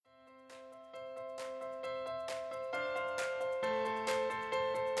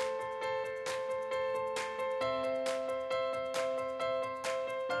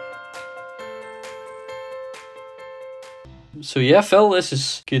So yeah, Phil, this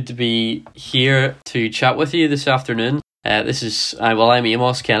is good to be here to chat with you this afternoon. This is I'm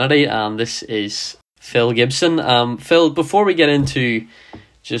Amos Kennedy, and this is Phil Gibson. Phil, before we get into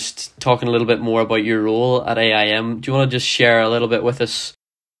just talking a little bit more about your role at AIM, do you want to just share a little bit with us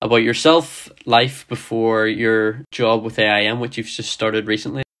about yourself, life before your job with AIM, which you've just started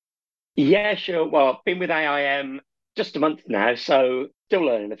recently? Yeah, sure. Well, I've been with AIM just a month now, so still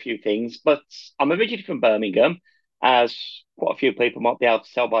learning a few things. But I'm originally from Birmingham, as quite a few people might be able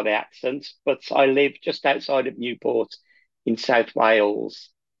to tell by the accent. But I live just outside of Newport in South Wales.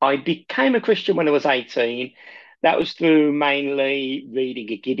 I became a Christian when I was 18. That was through mainly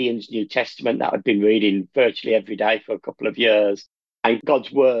reading a Gideon's New Testament that I'd been reading virtually every day for a couple of years. And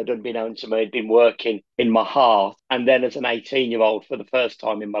God's word, unbeknown to me, had been working in my heart. And then as an 18-year-old, for the first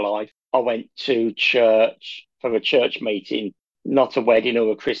time in my life, I went to church for a church meeting, not a wedding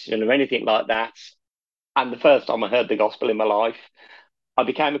or a Christian or anything like that. And the first time I heard the gospel in my life, I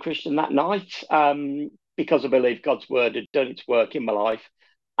became a Christian that night because I believe God's word had done its work in my life.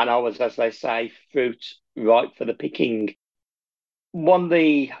 And I was, as they say, fruit ripe for the picking. One of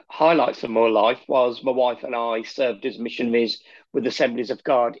the highlights of my life was my wife and I served as missionaries with Assemblies of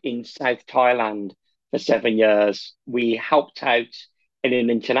God in South Thailand for 7 years. We helped out in an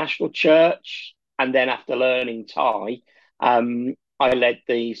international church, and then after learning Thai, I led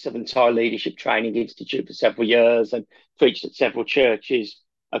the Southern Thai Leadership Training Institute for several years and preached at several churches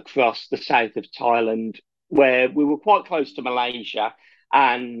across the south of Thailand, where we were quite close to Malaysia,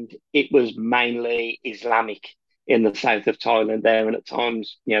 and it was mainly Islamic in the south of Thailand there, and at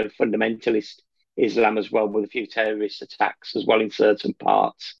times, fundamentalist Islam as well, with a few terrorist attacks as well in certain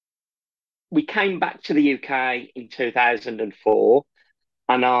parts. We came back to the UK in 2004,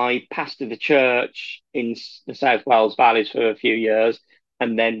 and I pastored the church in the South Wales Valleys for a few years,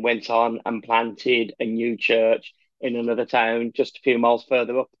 and then went on and planted a new church in another town just a few miles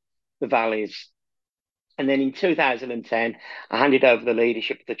further up the valleys. And then in 2010, I handed over the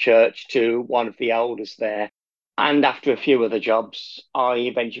leadership of the church to one of the elders there. And after a few other jobs, I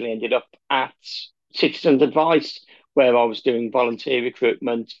eventually ended up at Citizens Advice, where I was doing volunteer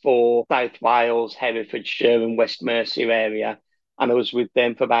recruitment for South Wales, Herefordshire, and West Mercia area. And I was with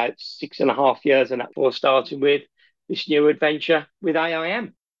them for about 6.5 years, and that's before starting with this new adventure with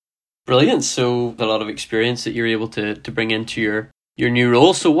AIM. Brilliant. So a lot of experience that you're able to bring into your new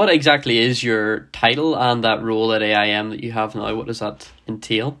role. So what exactly is your title and that role at AIM that you have now? What does that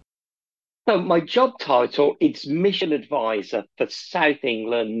entail? So my job title is Mission Advisor for South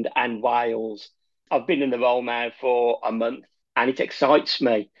England and Wales. I've been in the role now for a month, and it excites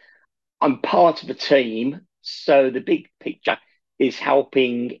me. I'm part of a team, so the big picture is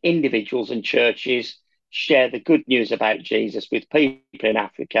helping individuals and churches share the good news about Jesus with people in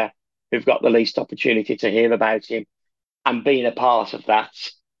Africa who've got the least opportunity to hear about him. And being a part of that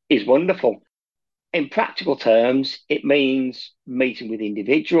is wonderful. In practical terms, it means meeting with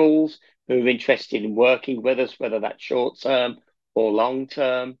individuals who are interested in working with us, whether that's short term or long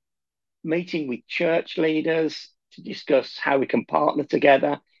term, meeting with church leaders to discuss how we can partner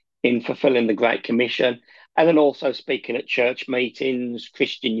together in fulfilling the Great Commission, and then also speaking at church meetings,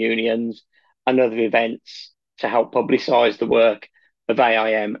 Christian unions, and other events to help publicise the work of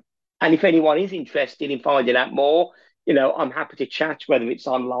AIM. And if anyone is interested in finding out more, I'm happy to chat, whether it's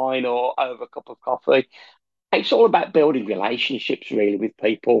online or over a cup of coffee. It's all about building relationships, really, with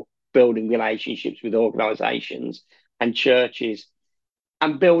people, building relationships with organisations and churches,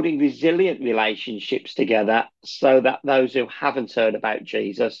 and building resilient relationships together so that those who haven't heard about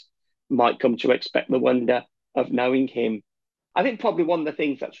Jesus might come to expect the wonder of knowing him. I think probably one of the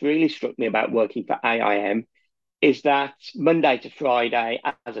things that's really struck me about working for AIM is that Monday to Friday,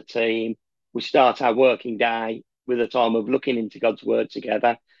 as a team, we start our working day with a time of looking into God's word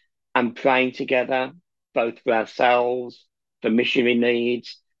together and praying together, both for ourselves, for missionary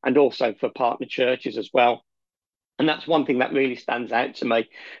needs, and also for partner churches as well. And that's one thing that really stands out to me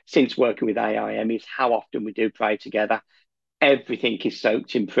since working with AIM, is how often we do pray together. Everything is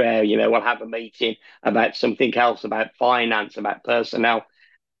soaked in prayer. We'll have a meeting about something else, about finance, about personnel,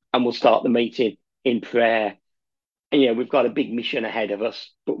 and we'll start the meeting in prayer. And we've got a big mission ahead of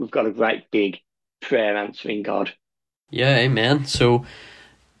us, but we've got a great big prayer answering God. Yeah, amen. So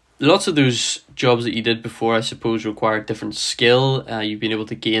lots of those jobs that you did before, I suppose, required different skill. You've been able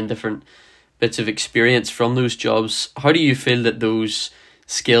to gain different bits of experience from those jobs. How do you feel that those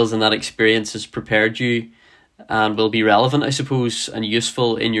skills and that experience has prepared you and will be relevant, I suppose, and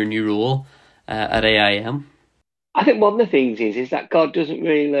useful in your new role at AIM? I think one of the things is that God doesn't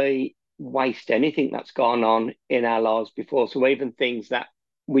really waste anything that's gone on in our lives before. So even things that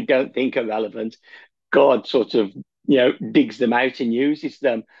we don't think are relevant, God sort of digs them out and uses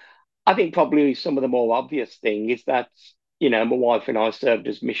them. I think probably some of the more obvious thing is that, my wife and I served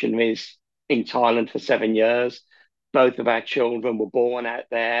as missionaries in Thailand for 7 years. Both of our children were born out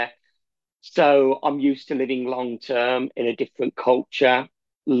there. So I'm used to living long term in a different culture,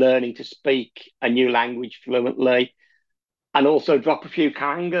 learning to speak a new language fluently, and also drop a few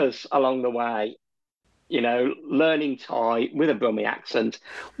kangas along the way. Learning Thai with a Brummy accent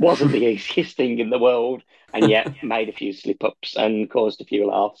wasn't the easiest thing in the world, and yet made a few slip ups and caused a few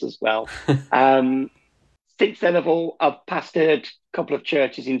laughs as well. Um, since then, I've pastored a couple of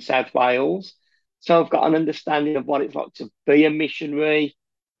churches in South Wales, so I've got an understanding of what it's like to be a missionary,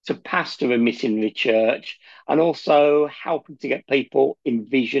 to pastor a missionary church, and also helping to get people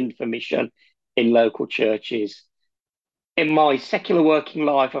envisioned for mission in local churches. In my secular working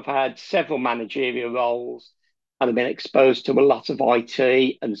life, I've had several managerial roles and I've been exposed to a lot of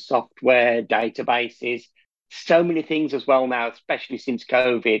IT and software, databases, so many things as well now, especially since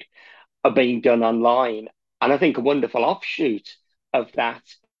COVID, are being done online. And I think a wonderful offshoot of that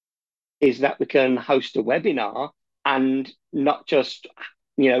is that we can host a webinar and not just,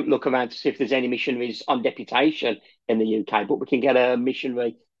 look around to see if there's any missionaries on deputation in the UK, but we can get a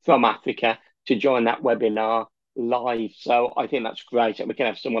missionary from Africa to join that webinar live. So I think that's great that we can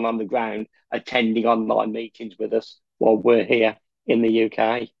have someone on the ground attending online meetings with us while we're here in the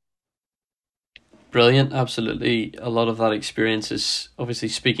UK. Brilliant, absolutely. A lot of that experience is obviously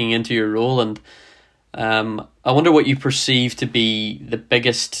speaking into your role, and I wonder what you perceive to be the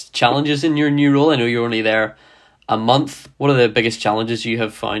biggest challenges in your new role. I know you're only there a month. What are the biggest challenges you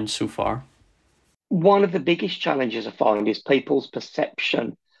have found so far? One of the biggest challenges I find is people's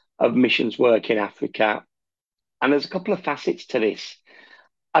perception of missions work in Africa. And there's a couple of facets to this.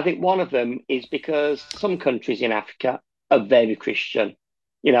 I think one of them is because some countries in Africa are very Christian.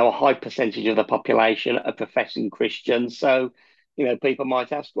 A high percentage of the population are professing Christians. So, people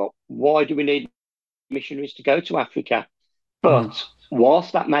might ask, well, why do we need missionaries to go to Africa? Mm. But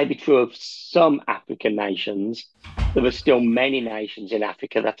whilst that may be true of some African nations, there are still many nations in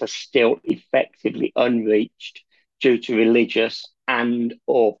Africa that are still effectively unreached due to religious and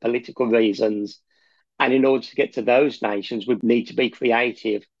or political reasons. And in order to get to those nations, we need to be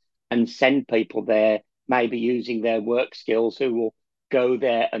creative and send people there, maybe using their work skills, who will go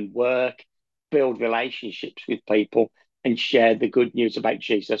there and work, build relationships with people, and share the good news about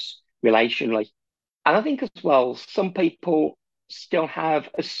Jesus relationally. And I think as well, some people still have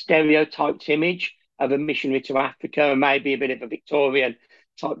a stereotyped image of a missionary to Africa, and maybe a bit of a Victorian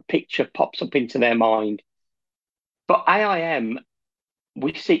type picture pops up into their mind. But AIM,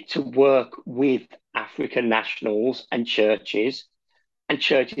 we seek to work with African nationals and churches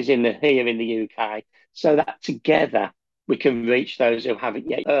here in the UK, so that together we can reach those who haven't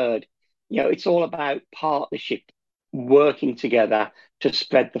yet heard. It's all about partnership, working together to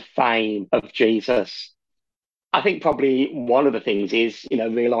spread the fame of Jesus. I think probably one of the things is,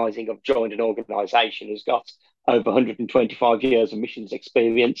 realizing I've joined an organization who's got over 125 years of missions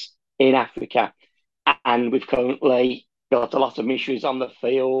experience in Africa. And we've currently got a lot of missionaries on the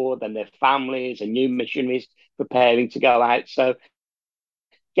field and their families and new missionaries preparing to go out. So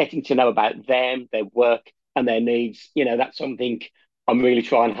getting to know about them, their work and their needs, that's something I'm really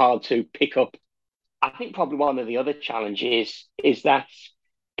trying hard to pick up. I think probably one of the other challenges is that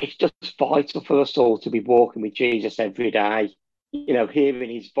it's just vital for us all to be walking with Jesus every day, hearing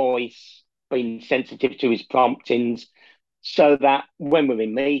his voice, being sensitive to his promptings, so that when we're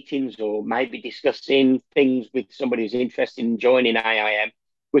in meetings or maybe discussing things with somebody who's interested in joining AIM,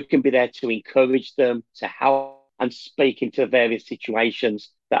 we can be there to encourage them, to help and speak into the various situations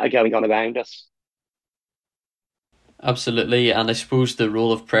that are going on around us. Absolutely, and I suppose the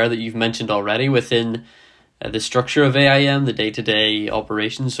role of prayer that you've mentioned already within the structure of AIM, the day-to-day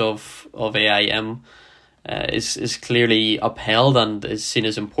operations of AIM, is clearly upheld and is seen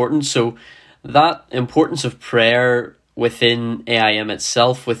as important. So that importance of prayer within AIM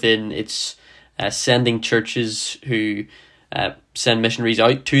itself, within its sending churches who send missionaries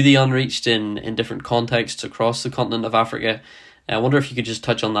out to the unreached in different contexts across the continent of Africa. I wonder if you could just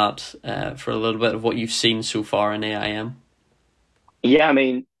touch on that for a little bit of what you've seen so far in AIM. Yeah, I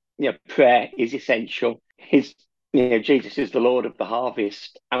mean, prayer is essential. Jesus is the Lord of the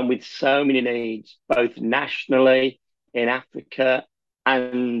harvest, and with so many needs, both nationally in Africa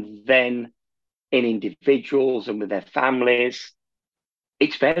and then in individuals and with their families,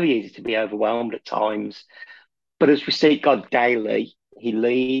 it's very easy to be overwhelmed at times. But as we seek God daily, he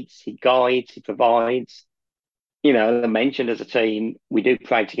leads, he guides, he provides. I mentioned as a team, we do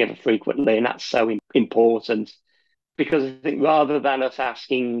pray together frequently, and that's so important, because I think rather than us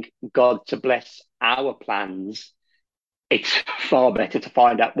asking God to bless our plans, it's far better to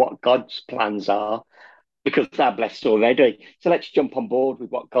find out what God's plans are because they're blessed already. So let's jump on board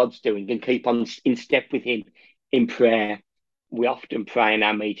with what God's doing and keep on in step with Him in prayer. We often pray in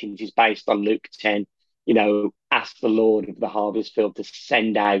our meetings is based on Luke 10, ask the Lord of the harvest field to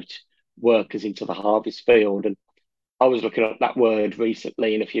send out workers into the harvest field. And I was looking up that word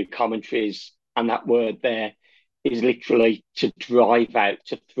recently in a few commentaries, and that word there is literally to drive out,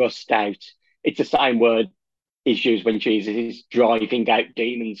 to thrust out. It's the same word is used when Jesus is driving out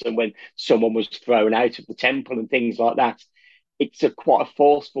demons and when someone was thrown out of the temple and things like that. It's quite a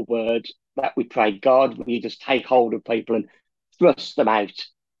forceful word that we pray, God, will you just take hold of people and thrust them out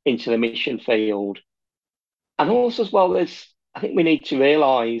into the mission field? And also as well, I think we need to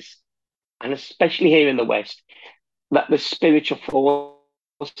realise, and especially here in the West, that the spiritual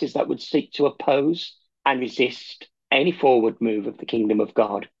forces that would seek to oppose and resist any forward move of the kingdom of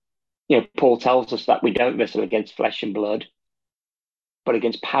God. Paul tells us that we don't wrestle against flesh and blood, but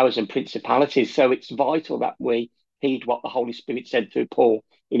against powers and principalities. So it's vital that we heed what the Holy Spirit said through Paul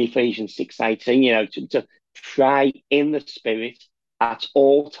in Ephesians 6:18, to pray in the Spirit at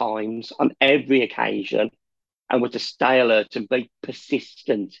all times, on every occasion, and we're to stay alert and be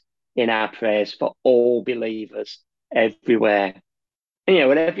persistent in our prayers for all believers everywhere. And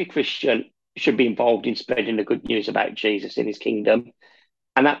every Christian should be involved in spreading the good news about Jesus in His kingdom.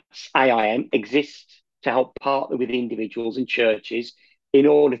 And that's AIM exists to help partner with individuals and churches in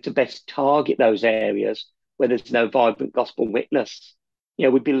order to best target those areas where there's no vibrant gospel witness.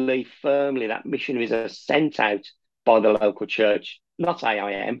 We believe firmly that missionaries are sent out by the local church, not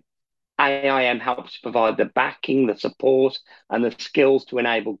AIM. AIM helps provide the backing, the support, and the skills to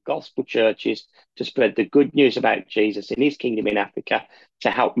enable gospel churches to spread the good news about Jesus in His kingdom in Africa, to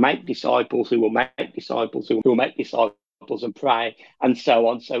help make disciples who will make disciples who will make disciples and pray and so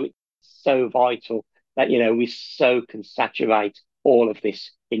on. So it's so vital that, we so can saturate all of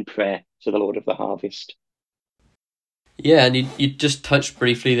this in prayer to the Lord of the harvest. Yeah, and you just touched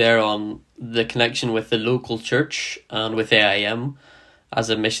briefly there on the connection with the local church and with AIM as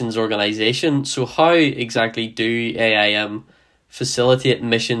a missions organisation. So how exactly do AIM facilitate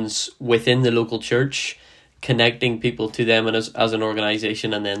missions within the local church, connecting people to them and as an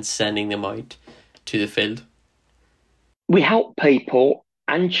organisation and then sending them out to the field? We help people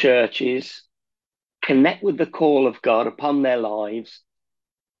and churches connect with the call of God upon their lives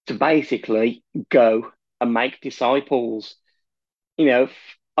to basically go and make disciples.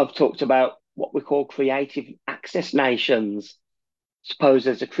 I've talked about what we call creative access nations. Suppose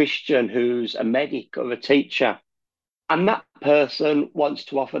there's a Christian who's a medic or a teacher, and that person wants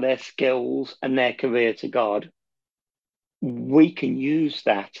to offer their skills and their career to God. We can use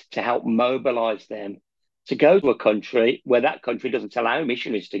that to help mobilize them to go to a country where that country doesn't allow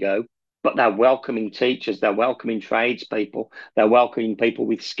missionaries to go, but they're welcoming teachers, they're welcoming tradespeople, they're welcoming people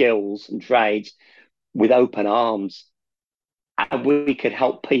with skills and trades with open arms. And we could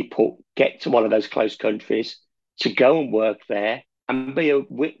help people get to one of those close countries to go and work there and be a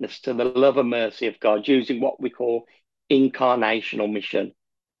witness to the love and mercy of God using what we call incarnational mission.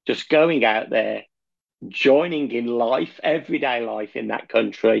 Just going out there, joining in life, everyday life in that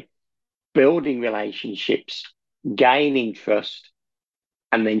country, building relationships, gaining trust,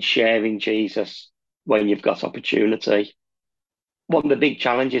 and then sharing Jesus when you've got opportunity. One of the big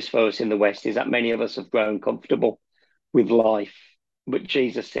challenges for us in the West is that many of us have grown comfortable with life. But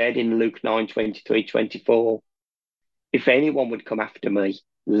Jesus said in Luke 9:23-24, if anyone would come after me,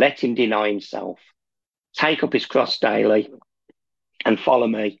 let him deny himself, take up his cross daily, and follow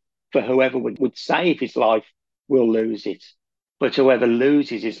me. For whoever would save his life will lose it. But whoever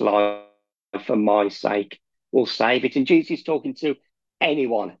loses his life for my sake will save it. And Jesus is talking to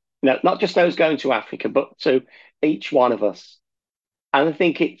anyone, not just those going to Africa, but to each one of us. And I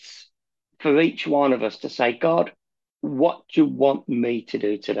think it's for each one of us to say, God, what do you want me to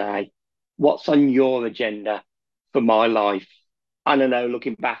do today? What's on your agenda for my life? And I know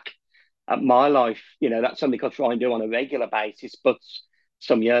looking back at my life, that's something I try and do on a regular basis. But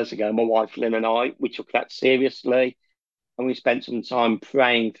some years ago, my wife Lynn and I, we took that seriously. And we spent some time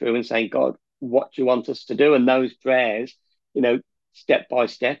praying through and saying, God, what do you want us to do? And those prayers, step by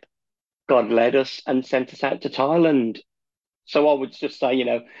step, God led us and sent us out to Thailand. So I would just say,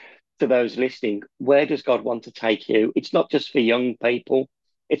 to those listening, where does God want to take you? It's not just for young people.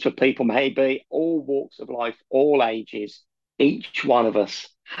 It's for people maybe all walks of life, all ages. Each one of us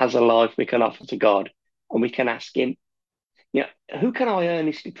has a life we can offer to God. And we can ask him, who can I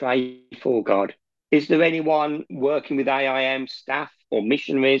earnestly pray for, God? Is there anyone working with AIM staff or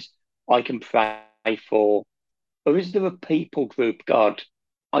missionaries I can pray for? Or is there a people group, God,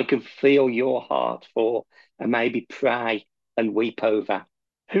 I can feel your heart for and maybe pray and weep over?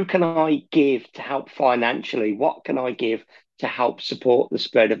 Who can I give to help financially? What can I give to help support the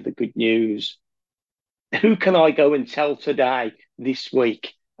spread of the good news? Who can I go and tell today, this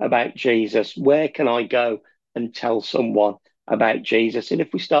week, about Jesus? Where can I go and tell someone about Jesus? And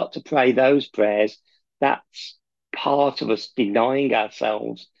if we start to pray those prayers, that's part of us denying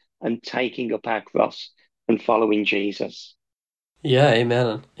ourselves and taking up our cross and following Jesus. Yeah,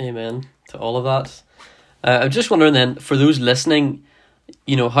 amen. Amen to all of that. I'm just wondering then, for those listening,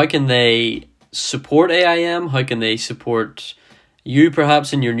 how can they support AIM? How can they support you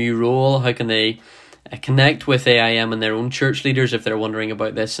perhaps in your new role? How can they connect with AIM and their own church leaders if they're wondering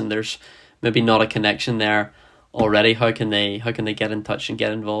about this and there's maybe not a connection there already? How can they get in touch and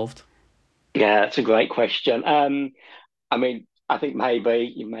get involved? Yeah, that's a great question. I think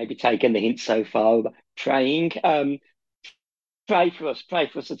maybe you may be taking the hint so far about praying. Pray for us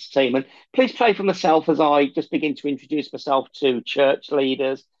as a team, and please pray for myself as I just begin to introduce myself to church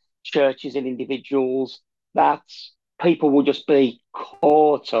leaders, churches, and individuals. That people will just be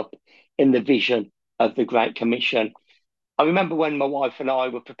caught up in the vision of the Great Commission. I remember when my wife and I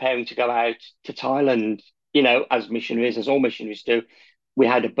were preparing to go out to Thailand, as missionaries, as all missionaries do, we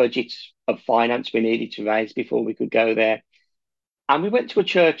had a budget of finance we needed to raise before we could go there. And we went to a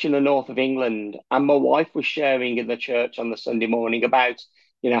church in the north of England, and my wife was sharing in the church on the Sunday morning about,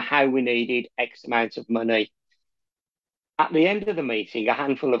 how we needed X amount of money. At the end of the meeting, a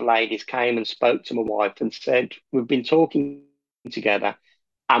handful of ladies came and spoke to my wife and said, "We've been talking together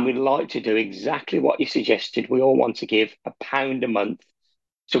and we'd like to do exactly what you suggested. We all want to give £1 a month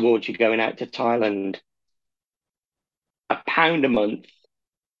towards you going out to Thailand. £1 a month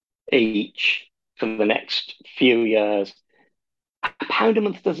each for the next few years." £1 a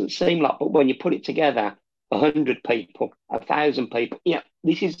month doesn't seem like, but when you put it together, 100 people, 1,000 people,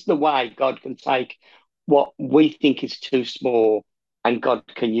 this is the way God can take what we think is too small and God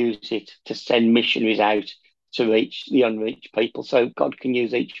can use it to send missionaries out to reach the unreached people. So God can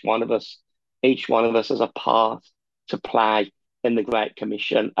use each one of us as a part to play in the Great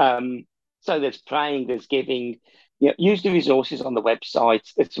Commission. So there's praying, there's giving. Use the resources on the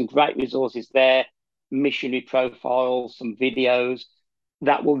website. There's some great resources there, missionary profiles, some videos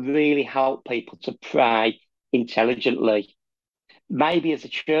that will really help people to pray intelligently. Maybe as a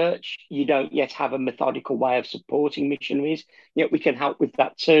church, you don't yet have a methodical way of supporting missionaries. We can help with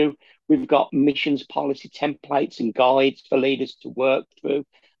that too. We've got missions policy templates and guides for leaders to work through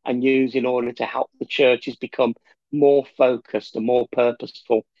and use in order to help the churches become more focused and more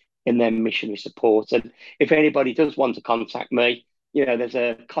purposeful in their missionary support. And if anybody does want to contact me, there's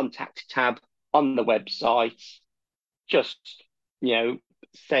a contact tab on the website. Just,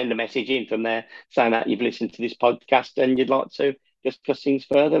 send a message in from there saying that you've listened to this podcast and you'd like to discuss things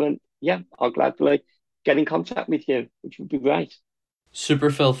further. And I'll gladly get in contact with you, which would be great. Super,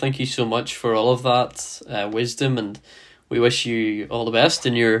 Phil. Thank you so much for all of that wisdom, and we wish you all the best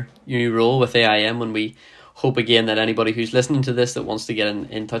in your new role with AIM, and we hope again that anybody who's listening to this that wants to get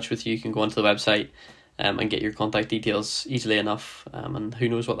in touch with you can go onto the website and get your contact details easily enough, and who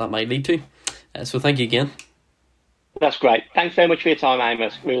knows what that might lead to. So thank you again. That's great. Thanks very much for your time,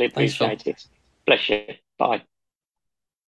 Amos. Really appreciate it. Bless you. Bye.